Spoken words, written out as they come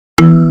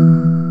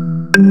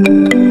Se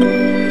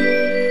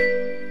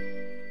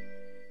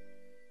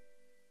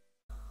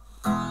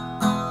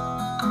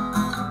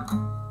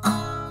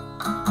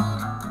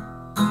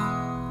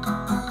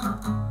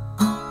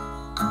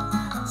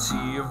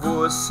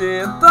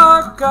você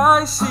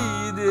tacar esse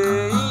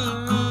D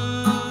em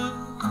mim,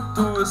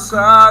 tu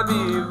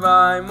sabe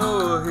vai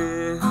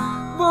morrer.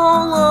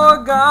 Vou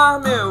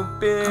logar meu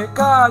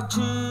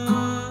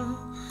pecadinho,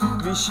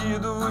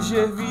 vestido de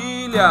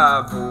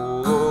ervilha,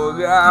 vou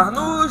logar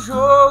no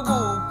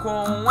jogo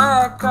com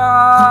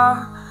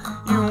encarar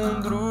e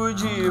um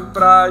druide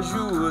pra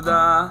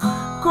ajudar.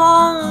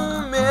 Com o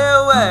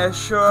meu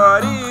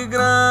e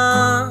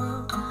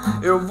grana,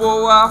 eu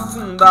vou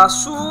afundar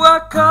sua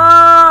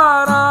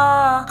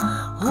cara,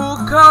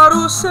 rucar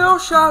o seu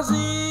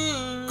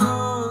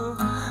chazinho,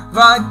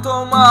 vai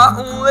tomar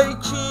um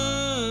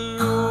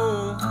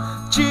leitinho,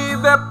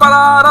 Tibia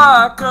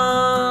para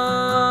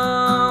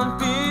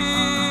campeões,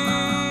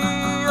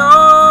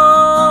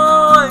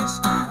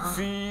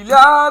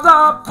 filha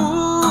da puta,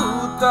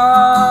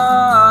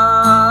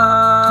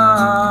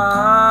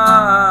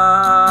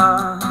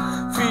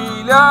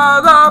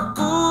 filha da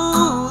puta,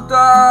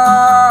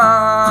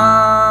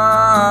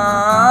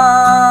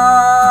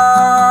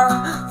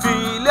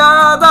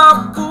 filha da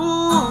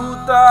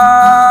puta,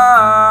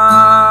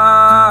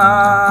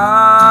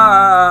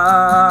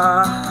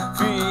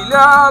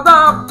 filha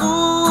da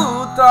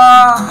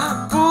puta,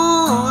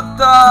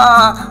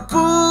 puta,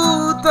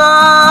 puta,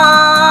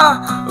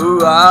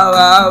 uau,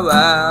 uau,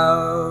 uau.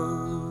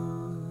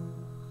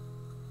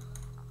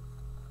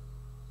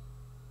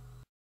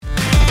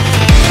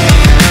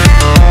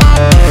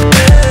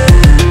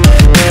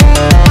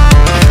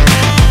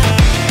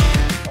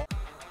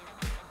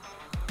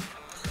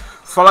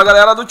 Fala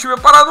galera do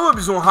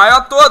DúVidas, um raio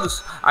a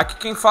todos. Aqui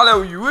quem fala é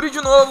o Yuri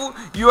de novo.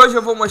 E hoje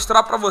eu vou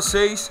mostrar pra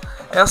vocês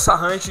essa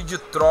hunt de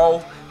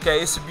troll, que é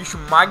esse bicho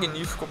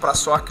magnífico pra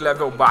sorte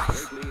level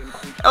baixo.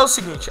 É o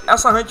seguinte,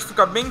 essa hunt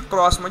fica bem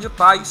próxima de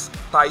Tais.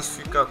 Tais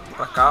fica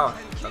pra cá, ó,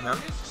 tá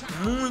vendo?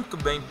 Muito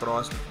bem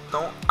próximo.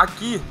 Então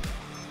aqui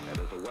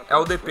é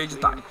o DP de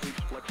Tais.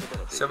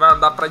 Você vai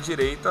andar pra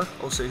direita,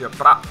 ou seja,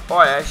 pra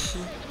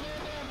oeste,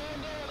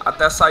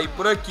 até sair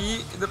por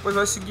aqui e depois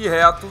vai seguir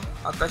reto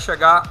até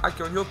chegar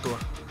aqui onde eu tô,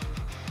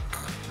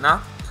 né?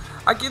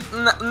 Aqui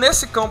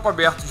nesse campo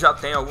aberto já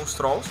tem alguns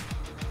trolls,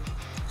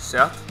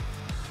 certo?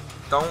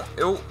 Então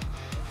eu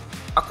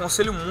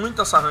aconselho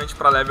muito essa hunt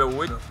para level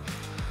 8,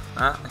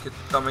 né? Aqui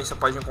também você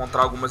pode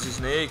encontrar algumas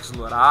snakes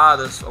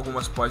douradas,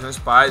 algumas poison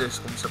spiders,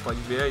 como você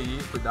pode ver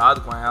aí, cuidado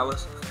com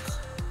elas.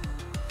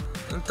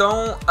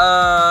 Então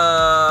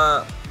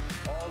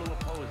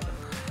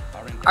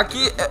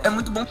aqui é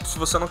muito bom se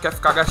você não quer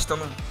ficar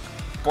gastando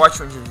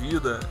potion de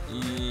vida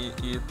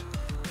e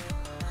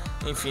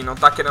enfim, não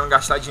tá querendo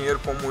gastar dinheiro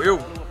como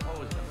eu,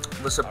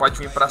 você pode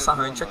vir para essa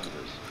hunt aqui,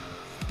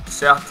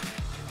 certo?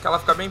 Que ela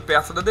fica bem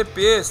perto da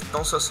DP,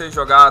 então se você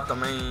jogar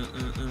também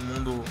em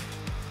mundo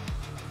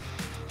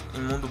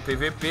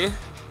PVP,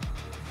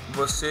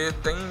 você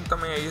tem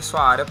também aí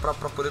sua área para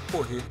poder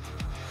correr.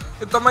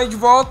 E também de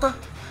volta,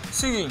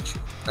 seguinte,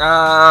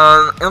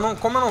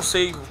 como eu não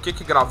sei o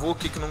que gravou, o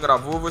que não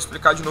gravou, vou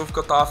explicar de novo o que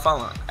eu tava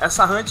falando.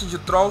 Essa hunt de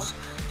trolls,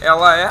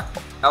 ela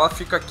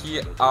fica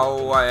aqui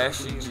ao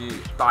oeste de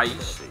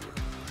Tais.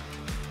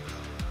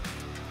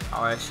 A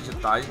oeste de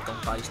Tais, então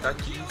Tais tá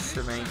aqui, você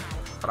vem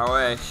para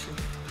oeste,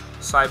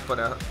 sai por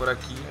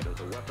aqui,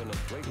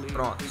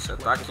 pronto, você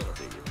tá aqui.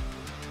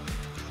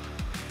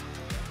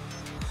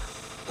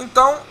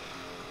 Então,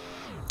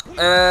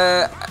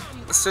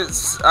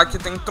 aqui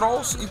tem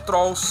trolls, e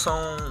trolls são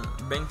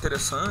bem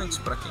interessantes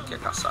para quem quer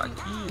caçar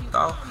aqui e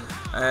tal.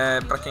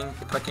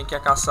 Para quem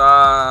quer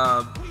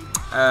caçar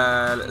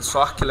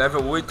sorte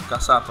level 8,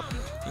 caçar.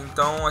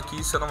 Então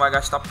aqui você não vai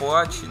gastar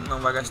pote, não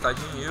vai gastar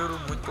dinheiro,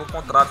 muito pelo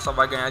contrário, só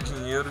vai ganhar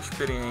dinheiro,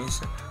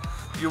 experiência.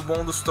 E o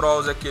bom dos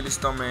trolls é que eles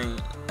também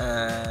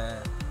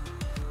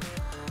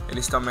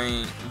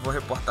vou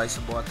reportar esse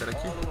botter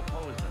aqui.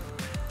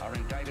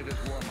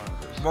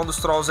 O bom dos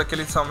trolls é que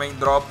eles também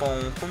dropam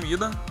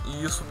comida,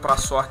 e isso pra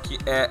sorte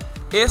é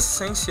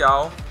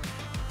essencial.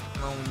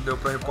 Não deu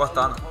pra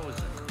reportar não.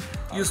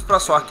 Isso pra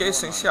sorte é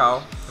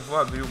essencial. Eu vou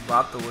abrir o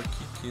battle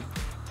aqui que...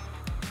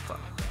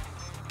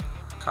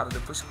 Cara,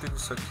 depois que teve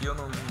isso aqui eu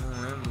não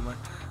lembro mais.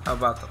 A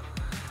battle.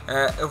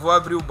 Eu vou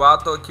abrir o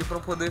battle aqui pra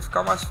poder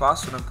ficar mais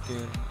fácil, né? Porque...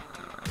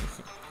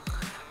 enfim.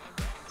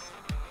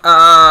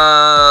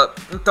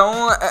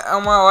 Então é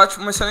uma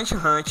excelente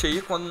hunt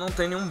aí quando não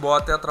tem nenhum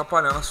bot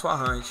atrapalhando a sua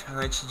hunt.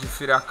 Hunt de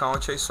free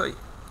account é isso aí.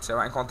 Você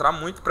vai encontrar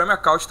muito premium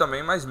account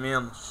também, mas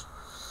menos.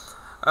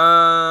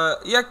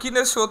 E aqui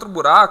nesse outro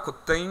buraco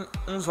tem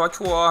uns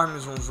hot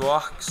worms, uns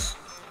orcs,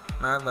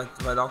 né?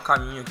 Vai dar um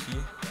caminho aqui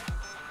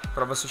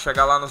pra você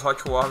chegar lá nos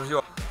hot worms e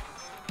deixa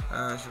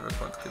eu ver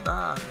quanto que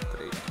dá.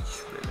 3,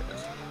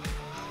 beleza.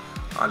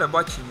 Olha,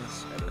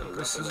 botinhas. Eu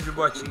preciso de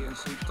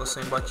botinhas. Tô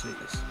sem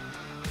botinhas.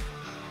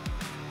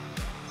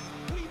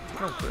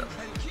 Tranquilo.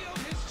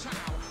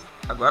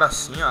 Agora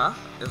sim, ó.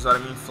 Exora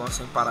minha infância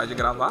sem parar de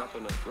gravar.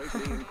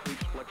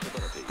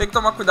 Tem que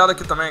tomar cuidado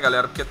aqui também,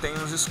 galera, porque tem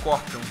uns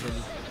Scorpions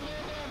ali,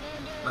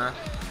 né?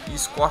 E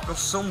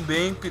Scorpions são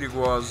bem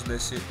perigosos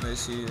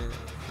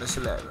nesse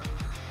level.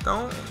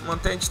 Então,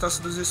 mantenha a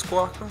distância dos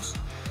Scorpions.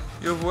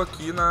 E eu vou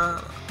aqui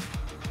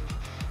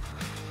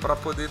pra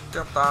poder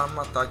tentar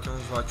matar aqui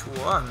uns Hot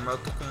Worms. Mas eu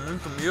tô com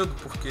muito medo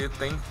porque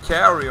tem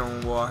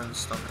Carrion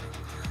Worms também.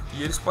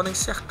 E eles podem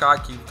cercar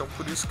aqui, então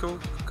por isso que eu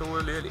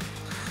olhei ali.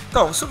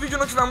 Então, se o vídeo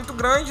não estiver muito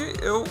grande,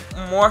 eu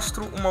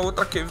mostro uma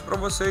outra cave pra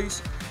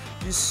vocês.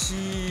 E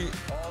se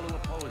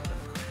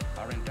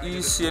ele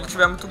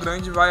estiver muito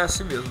grande, vai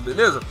assim mesmo,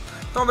 beleza?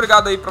 Então,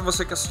 obrigado aí pra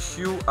você que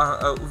assistiu.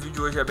 O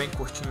vídeo hoje é bem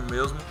curtinho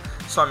mesmo,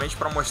 somente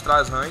pra mostrar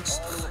as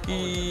hunts.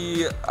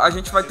 E a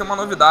gente vai ter uma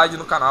novidade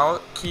no canal,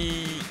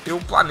 que eu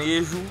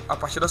planejo, a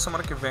partir da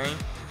semana que vem,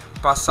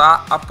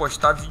 passar a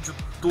postar vídeo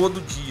todo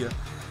dia.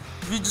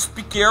 Vídeos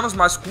pequenos,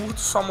 mais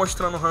curtos, só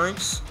mostrando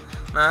hunts,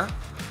 né?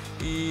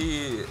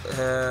 E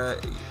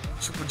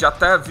tipo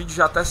vídeo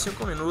de até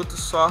 5 minutos,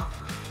 só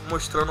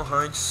mostrando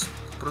hunts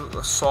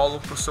solo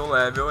pro seu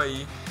level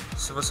aí,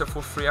 se você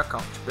for free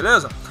account,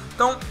 beleza?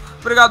 Então,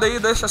 obrigado aí,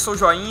 deixa seu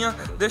joinha,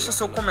 deixa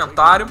seu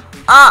comentário.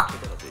 Ah,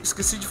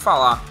 esqueci de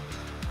falar.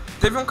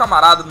 Teve um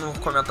camarada no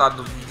comentário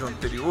do vídeo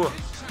anterior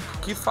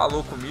que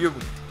falou comigo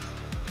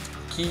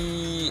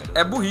que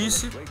é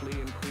burrice,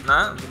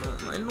 né?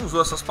 Ele não usou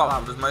essas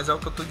palavras, mas é o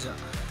que eu tô dizendo.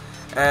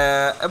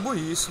 É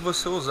burrice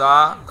você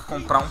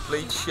comprar um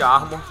plate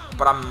armor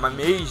para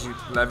mage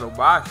level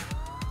baixo,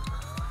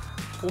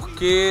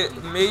 porque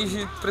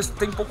mage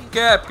tem pouco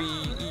cap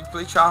e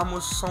plate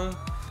armors são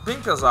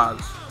bem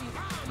pesados,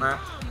 né?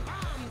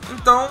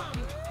 Então,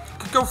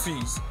 o que eu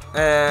fiz?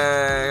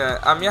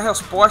 A minha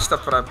resposta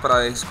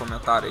para esse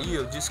comentário aí,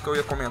 eu disse que eu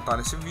ia comentar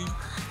nesse vídeo,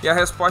 e a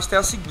resposta é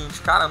a seguinte: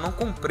 cara, eu não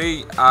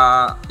comprei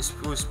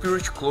o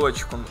Spirit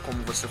Cloth,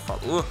 como você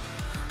falou,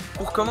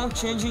 porque eu não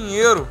tinha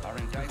dinheiro,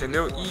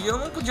 entendeu? E eu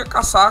não podia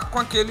caçar com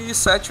aquele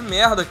set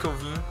merda que eu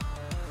vim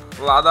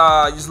lá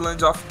da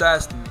Island of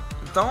Destiny.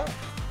 Então,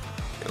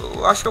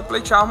 eu acho que o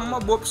Plate Armor é uma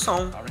boa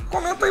opção.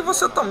 Comenta aí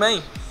você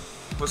também,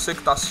 você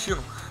que tá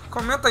assistindo,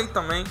 comenta aí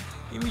também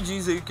e me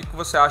diz aí o que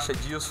você acha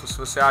disso. Se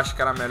você acha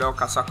que era melhor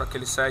caçar com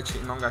aquele set e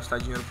não gastar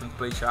dinheiro com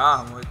Plate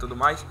Armor e tudo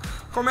mais,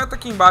 comenta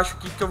aqui embaixo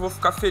que eu vou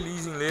ficar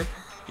feliz em ler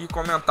e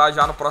comentar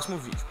já no próximo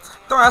vídeo.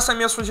 Então essa é a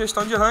minha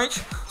sugestão de hunt.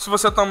 Se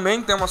você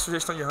também tem uma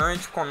sugestão de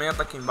hunt,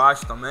 comenta aqui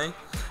embaixo também.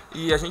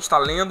 E a gente está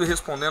lendo e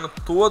respondendo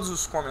todos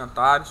os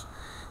comentários.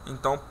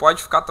 Então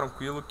pode ficar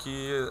tranquilo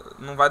que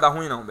não vai dar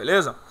ruim não,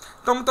 beleza?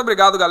 Então muito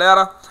obrigado,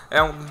 galera.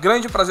 É um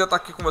grande prazer estar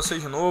aqui com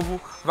vocês de novo.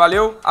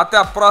 Valeu, até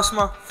a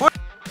próxima. Fui!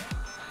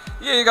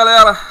 E aí,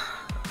 galera,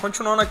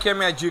 continuando aqui a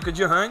minha dica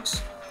de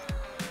hunts,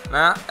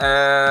 né?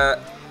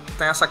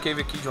 Tem essa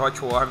cave aqui de Hot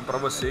Worm pra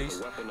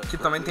vocês, que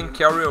também tem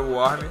Carrier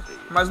Worm,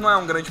 mas não é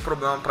um grande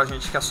problema pra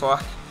gente que é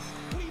sorte.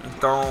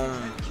 Então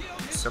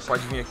você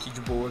pode vir aqui de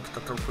boa, que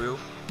tá tranquilo.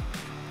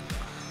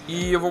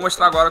 E eu vou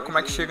mostrar agora como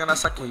é que chega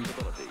nessa cave.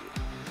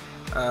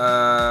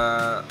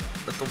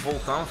 Eu tô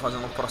voltando,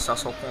 fazendo um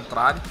processo ao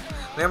contrário.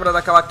 Lembra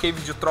daquela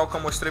cave de troll que eu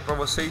mostrei pra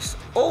vocês,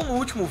 ou no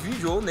último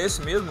vídeo, ou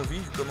nesse mesmo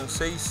vídeo, que eu não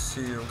sei se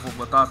eu vou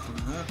botar tudo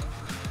junto,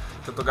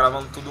 que eu tô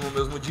gravando tudo no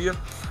mesmo dia.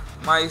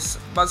 Mas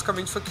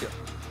basicamente isso aqui,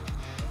 ó.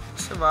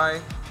 Você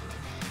vai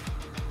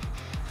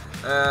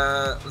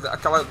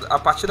a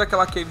partir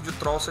daquela cave de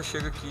troll, você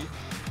chega aqui.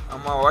 É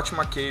uma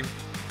ótima cave.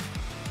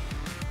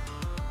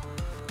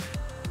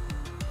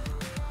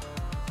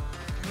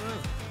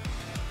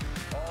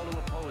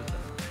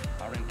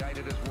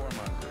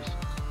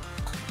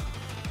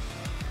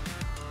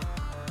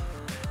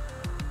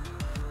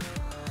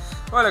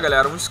 Olha,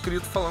 galera, um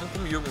inscrito falando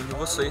comigo, um de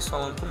vocês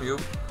falando comigo.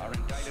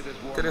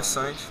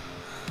 Interessante.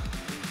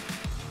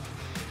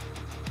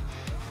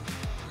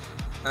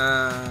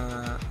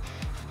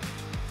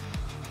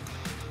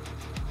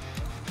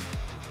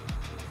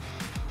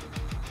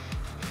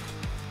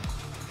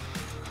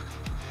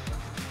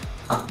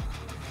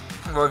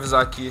 Vou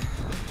avisar aqui.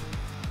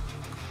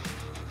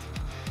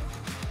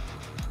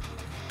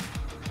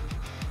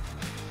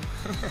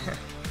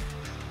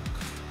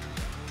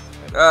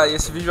 E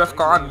esse vídeo vai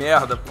ficar uma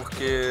merda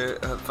porque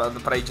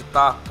pra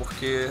editar,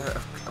 porque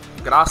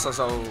graças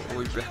ao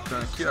hipercan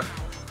aqui, ó,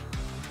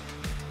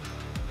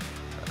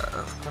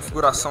 a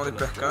configuração do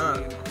hipercan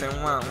tem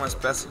uma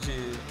espécie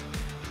de...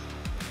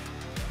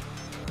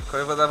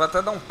 Eu vou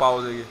até dar um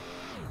pause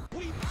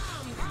aqui.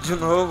 De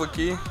novo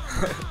aqui.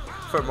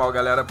 Foi mal,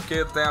 galera,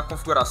 porque tem a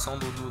configuração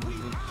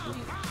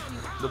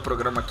do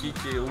programa aqui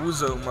que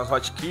usa umas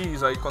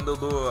hotkeys, aí quando eu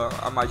dou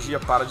a magia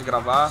para de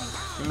gravar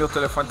e meu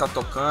telefone tá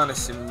tocando,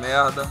 esse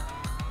merda.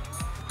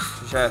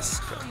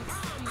 Jéssica,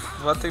 não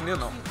vou atender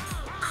não.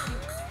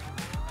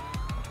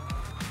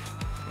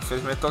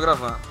 Infelizmente tô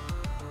gravando.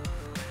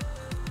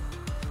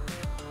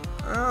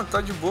 Tá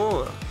de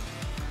boa.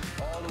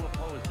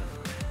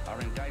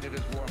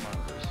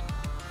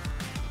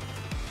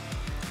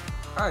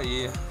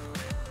 Aí.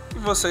 E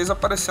vocês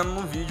aparecendo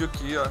no vídeo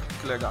aqui, ó,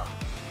 que legal.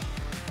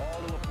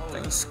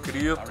 Tem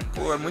inscrito.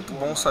 Pô, é muito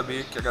bom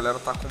saber que a galera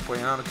tá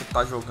acompanhando, que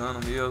tá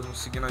jogando mesmo,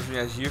 seguindo as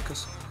minhas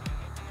dicas.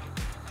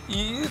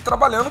 E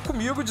trabalhando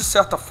comigo de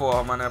certa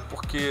forma, né?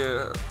 Porque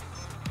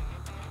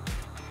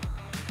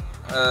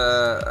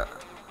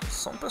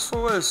são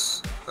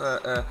pessoas...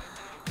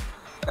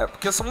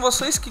 porque são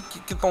vocês que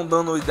estão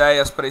dando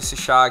ideias para esse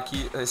char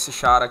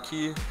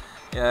aqui.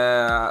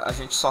 A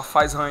gente só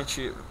faz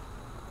hunt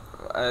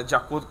de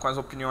acordo com as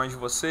opiniões de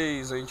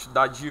vocês, a gente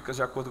dá dicas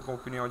de acordo com a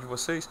opinião de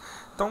vocês.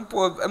 Então,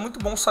 pô, é muito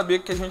bom saber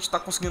que a gente está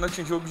conseguindo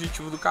atingir o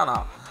objetivo do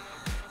canal.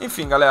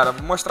 Enfim, galera,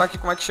 vou mostrar aqui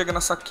como é que chega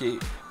nessa cave.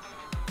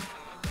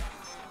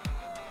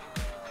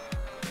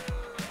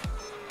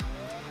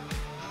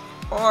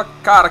 Ó,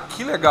 cara,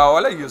 que legal,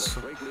 olha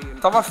isso.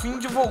 Tava a fim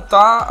de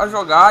voltar a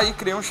jogar e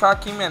criei um char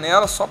aqui em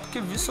Menera só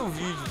porque vi seus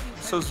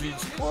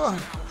vídeos. Porra.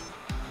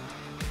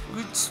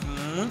 Putz,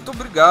 muito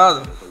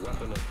obrigado.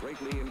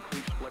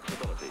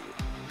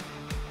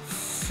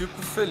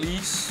 Fico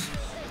feliz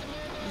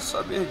em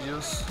saber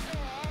disso.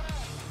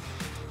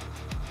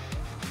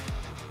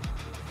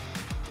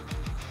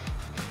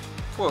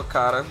 Pô,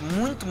 cara,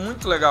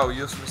 muito legal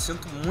isso. Me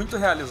sinto muito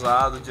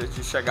realizado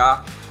de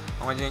chegar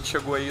onde a gente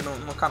chegou aí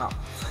no canal.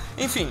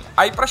 Enfim,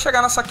 aí pra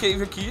chegar nessa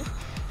cave aqui,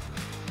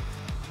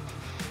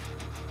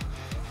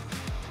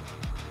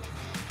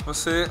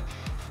 você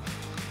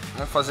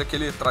vai fazer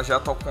aquele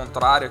trajeto ao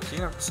contrário aqui,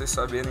 né, pra vocês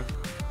saberem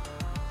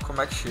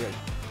como é que chega.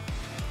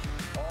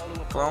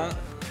 Então,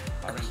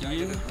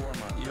 aqui,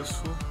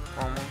 isso,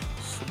 vamos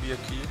subir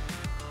aqui.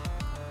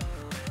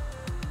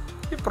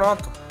 E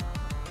pronto.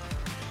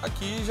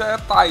 Aqui já é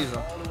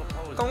Tyson.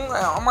 Então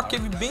é uma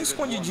cave bem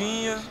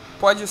escondidinha.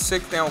 Pode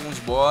ser que tenha alguns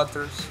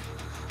botters,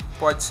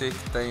 pode ser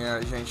que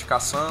tenha gente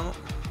caçando,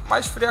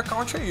 mas free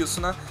account é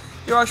isso, né?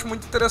 Eu acho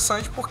muito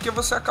interessante porque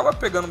você acaba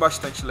pegando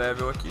bastante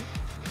level aqui.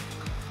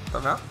 Tá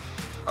vendo?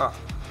 Ó.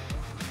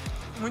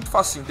 Muito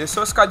facinho.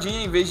 Desceu a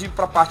escadinha, em vez de ir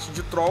pra parte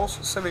de trolls,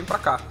 você vem pra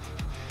cá.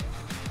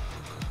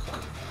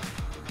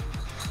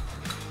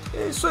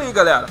 É isso aí,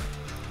 galera.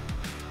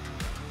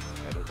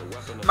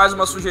 Mais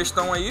uma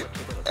sugestão aí.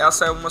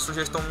 Essa é uma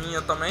sugestão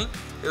minha também.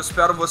 Eu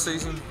espero que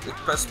vocês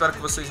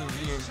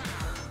enviem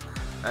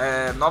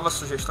novas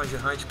sugestões de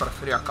hunt para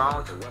free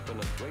account,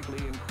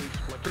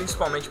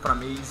 principalmente para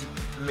mage,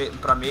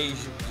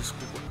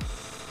 desculpa.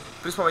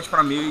 Principalmente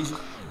para mage,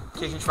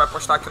 que a gente vai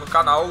postar aqui no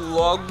canal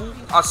logo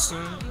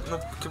assim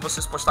que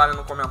vocês postarem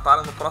no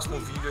comentário. No próximo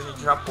vídeo a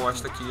gente já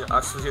posta aqui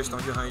a sugestão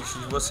de hunt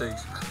de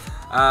vocês.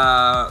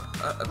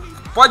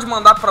 Pode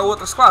mandar para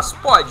outras classes?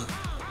 Pode.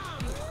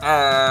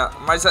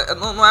 Mas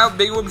não é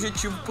bem o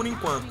objetivo por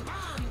enquanto.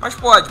 Mas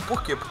pode,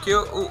 por quê? Porque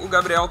o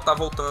Gabriel tá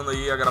voltando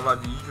aí a gravar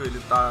vídeo, ele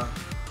tá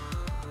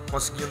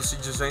conseguindo se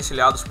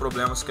desvencilhar dos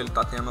problemas que ele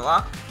tá tendo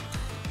lá.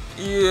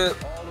 E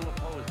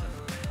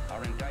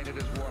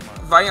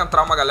vai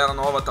entrar uma galera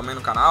nova também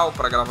no canal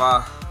para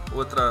gravar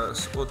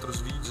outros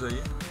vídeos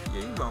aí. E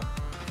aí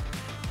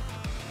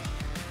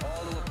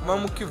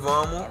vamos que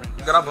vamos,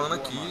 gravando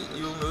aqui.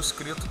 E o meu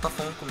inscrito tá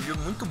falando comigo,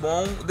 muito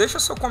bom. Deixa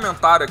seu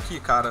comentário aqui,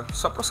 cara,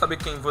 só pra eu saber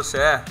quem você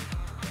é.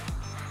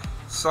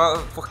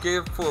 Só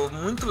porque, pô,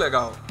 muito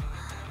legal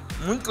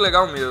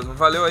mesmo.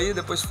 Valeu aí,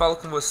 depois falo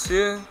com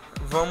você.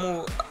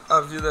 Vamos a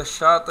vida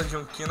chata de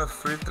um Kina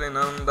Free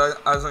treinando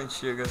as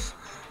antigas.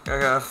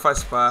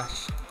 Faz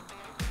parte.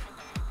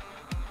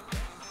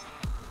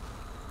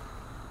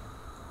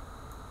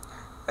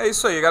 É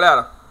isso aí,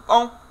 galera.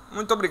 Bom,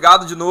 muito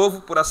obrigado de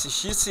novo por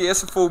assistir. Se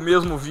esse for o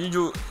mesmo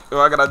vídeo,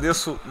 eu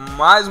agradeço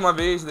mais uma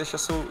vez. Deixa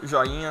seu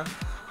joinha,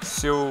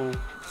 seu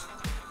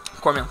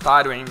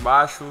comentário aí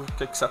embaixo. O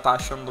que você tá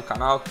achando do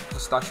canal, o que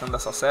você tá achando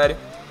dessa série.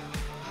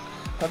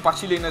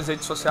 Compartilha aí nas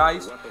redes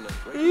sociais.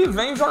 E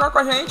vem jogar com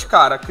a gente,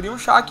 cara. Cria um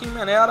char aqui em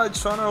Menera,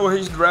 adiciona o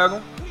Rage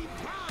Dragon.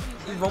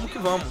 E vamos que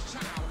vamos.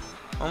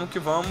 Vamos que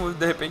vamos.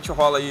 De repente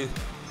rola aí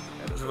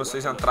de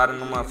vocês entrarem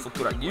numa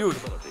futura guild.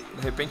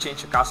 De repente a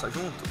gente caça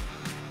junto.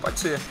 Pode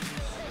ser.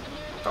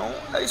 Então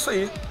é isso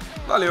aí.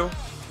 Valeu.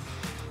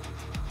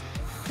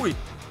 Fui.